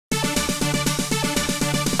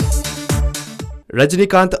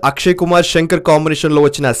Rajinikanth, Akshay Kumar, Shankar combination లో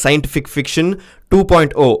వచ్చిన scientific fiction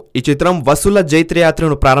 2.0 ఈ చిత్రం వసూళ్ల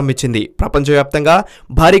జైత్రయాత్రను ప్రారంభించింది. ప్రపంచవ్యాప్తంగా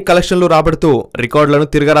భారీ కలెక్షన్లు రాబడుతూ రికార్డులను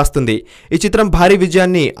తిరగరాస్తుంది. ఈ చిత్రం భారీ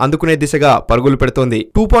విజయాన్ని అందుకునే దిశగా పరుగులు పెడుతోంది.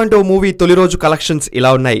 2.0 మూవీ తొలి రోజు కలెక్షన్స్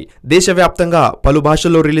ఇలా ఉన్నాయి. దేశవ్యాప్తంగా పలు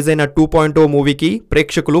భాషల్లో రిలీజ్ అయిన 2.0 మూవీకి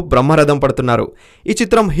ప్రేక్షకులు బ్రహ్మరథం పడుతున్నారు. ఈ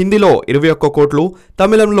చిత్రం హిందీలో 21 కోట్లు,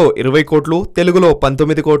 తమిళంలో 20 కోట్లు, తెలుగులో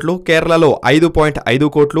 19 కోట్లు, కేరళలో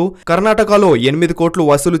 5.5 కోట్లు, కర్ణాటకలో 8 కోట్లు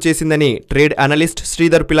వసూలు చేసిందని ట్రేడ్ అనలిస్ట్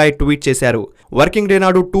శ్రీధర్ పిలాయ్ ట్వీట్ చేశారు. వర్కింగ్ డే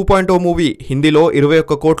నాడు 2.0 మూవీ హిందీలో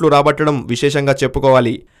 21 కోట్లు రాబట్టడం విశేషంగా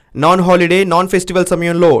చెప్పుకోవాలి. నాన్ హాలిడే నాన్ ఫెస్టివల్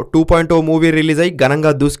సమయంలో 2.0 మూవీ రిలీజ్ అయి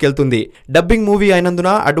ఘనంగా దూసుకెళ్తుంది. డబ్బింగ్ మూవీ అయినందున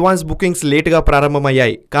అడ్వాన్స్ బుకింగ్స్ లేటుగా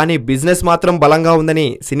ప్రారంభమయ్యాయి. కానీ బిజినెస్ మాత్రం బలంగా ఉందని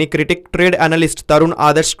సినీ critic trade analyst Tarun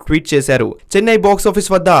Adarsh tweet చేశారు. చెన్నై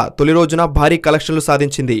బాక్సాఫీస్ వద్ద తొలి రోజున భారీ కలెక్షన్లు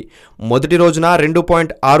సాధించింది. మొదటి రోజున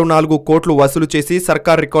 2.64 కోట్లు వసూలు చేసి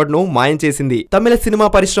సర్కార్ రికార్డును మాయం చేసింది. తమిళ సినిమా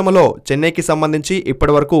పరిశ్రమలో చెన్నైకి సంబంధించి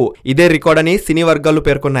ఇప్పటి వరకు ఇదే రికార్డని సినీ వర్గాలు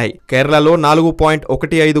పేర్కొన్నాయి. కేరళలో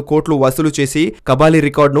 4.15 కోట్లు వసూలు చేసి కబాలి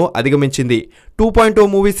రికార్డును అధిగమించింది. 2.0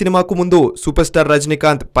 మూవీ సినిమాకు ముందు సూపర్ స్టార్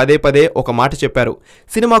రజనీకాంత్ పదే ఒక మాట చెప్పారు.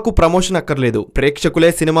 సినిమాకు ప్రమోషన్ అక్కర్లేదు, ప్రేక్షకులే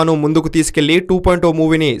సినిమాను ముందుకు తీసుకెళ్లి 2.0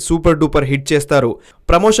 మూవీని సూపర్ డూపర్ హిట్ చేస్తారు.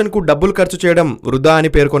 ప్రమోషన్ కు డబ్బులు ఖర్చు చేయడం వృధా అని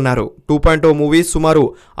పేర్కొన్నారు. 2.0 మూవీ సుమారు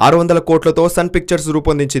 600 కోట్లతో సన్ పిక్చర్స్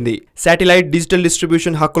రూపొందించింది. శాటిలైట్ డిజిటల్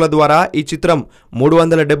డిస్ట్రిబ్యూషన్ హక్కుల ద్వారా ఈ చిత్రం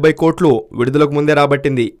 370 కోట్లు విడుదలకు ముందే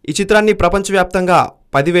రాబట్టింది. ఈ చిత్రాన్ని ప్రపంచవ్యాప్తంగా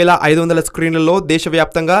 10,500 స్క్రీన్లలో,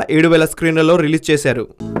 దేశవ్యాప్తంగా 7,000 స్క్రీన్లలో రిలీజ్ చేశారు.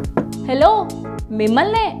 హలో,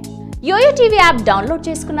 మిమ్మల్నే యోయో టీవీ యాప్ డౌన్లోడ్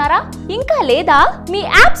చేసుకున్నారా? ఇంకా లేదా? మీ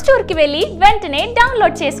యాప్ స్టోర్ కి వెళ్ళి వెంటనే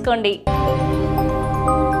డౌన్లోడ్ చేసుకోండి.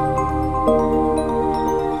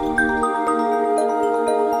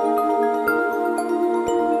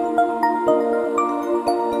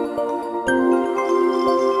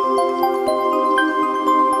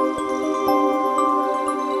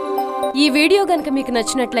 ఈ వీడియో గనుక మీకు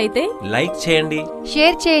నచ్చినట్లయితే లైక్ చేయండి,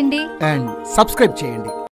 షేర్ చేయండి అండ్ సబ్స్క్రైబ్ చేయండి.